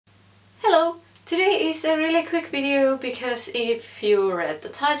Today is a really quick video because if you read the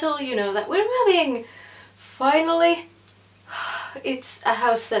title, you know that we're moving! Finally! It's a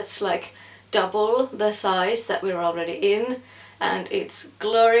house that's like double the size that we're already in, and it's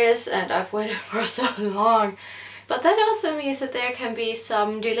glorious and I've waited for so long. But that also means that there can be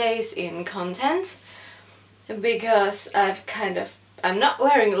some delays in content because I'm not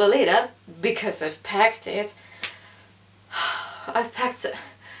wearing Lolita because I've packed it. I've packed...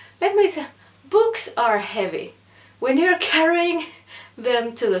 Let me tell... Books are heavy. When you're carrying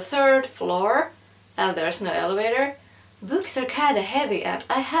them to the 3rd floor and there's no elevator, books are kinda heavy, and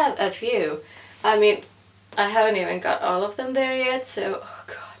I have a few. I mean, I haven't even got all of them there yet, so... oh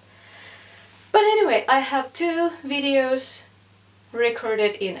god. But anyway, I have 2 videos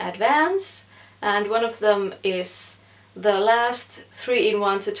recorded in advance, and one of them is the last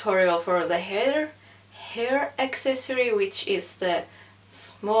 3-in-1 tutorial for the hair accessory, which is the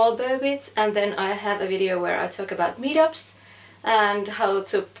small bow bit, and then I have a video where I talk about meetups and how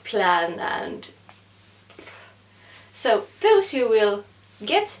to plan, and so those you will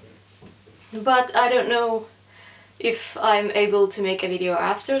get, but I don't know if I'm able to make a video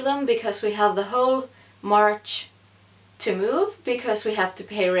after them because we have the whole March to move because we have to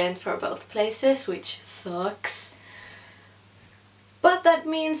pay rent for both places, which sucks. But that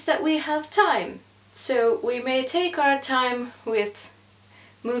means that we have time, so we may take our time with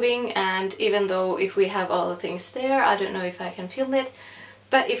moving, and even though if we have all the things there, I don't know if I can film it,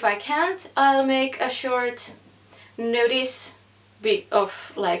 but if I can't, I'll make a short notice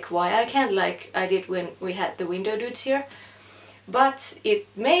of like why I can't, like I did when we had the window dudes here. But it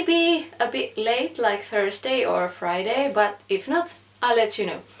may be a bit late, like Thursday or Friday, but if not, I'll let you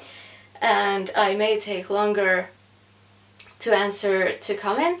know. And I may take longer to answer to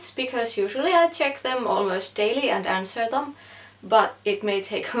comments because usually I check them almost daily and answer them. But it may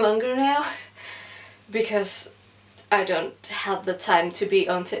take longer now because I don't have the time to be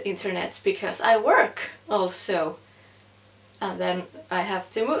on the internet because I work also. And then I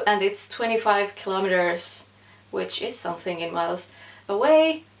have to move, and it's 25 kilometers, which is something in miles,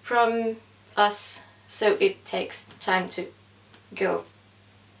 away from us, so it takes time to go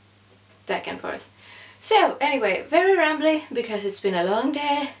back and forth. So anyway, very rambly because it's been a long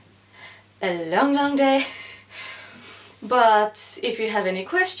day, a long day. But if you have any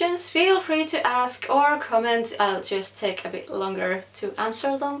questions, feel free to ask or comment. I'll just take a bit longer to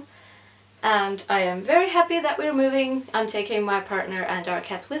answer them. And I am very happy that we're moving. I'm taking my partner and our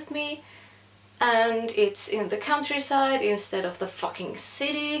cat with me. And it's in the countryside instead of the fucking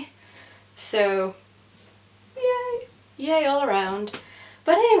city. So, yay! Yay all around.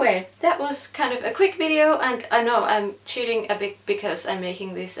 But anyway, that was kind of a quick video, and I know I'm cheating a bit because I'm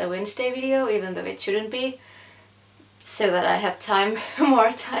making this a Wednesday video, even though it shouldn't be. So that I have time,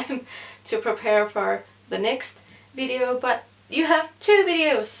 more time to prepare for the next video, but you have 2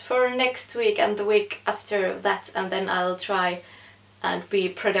 videos for next week and the week after that, and then I'll try and be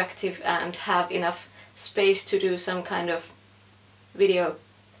productive and have enough space to do some kind of video.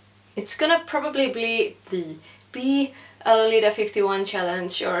 It's gonna probably be a Lolita 51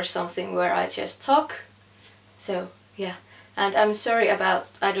 challenge or something where I just talk. So yeah, and I'm sorry about,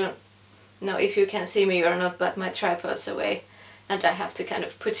 I don't know if you can see me or not, but my tripod's away and I have to kind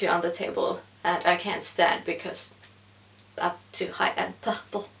of put you on the table and I can't stand because up too high and blah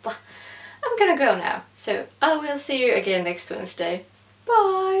blah blah. I'm gonna go now, so I will see you again next Wednesday.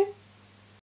 Bye!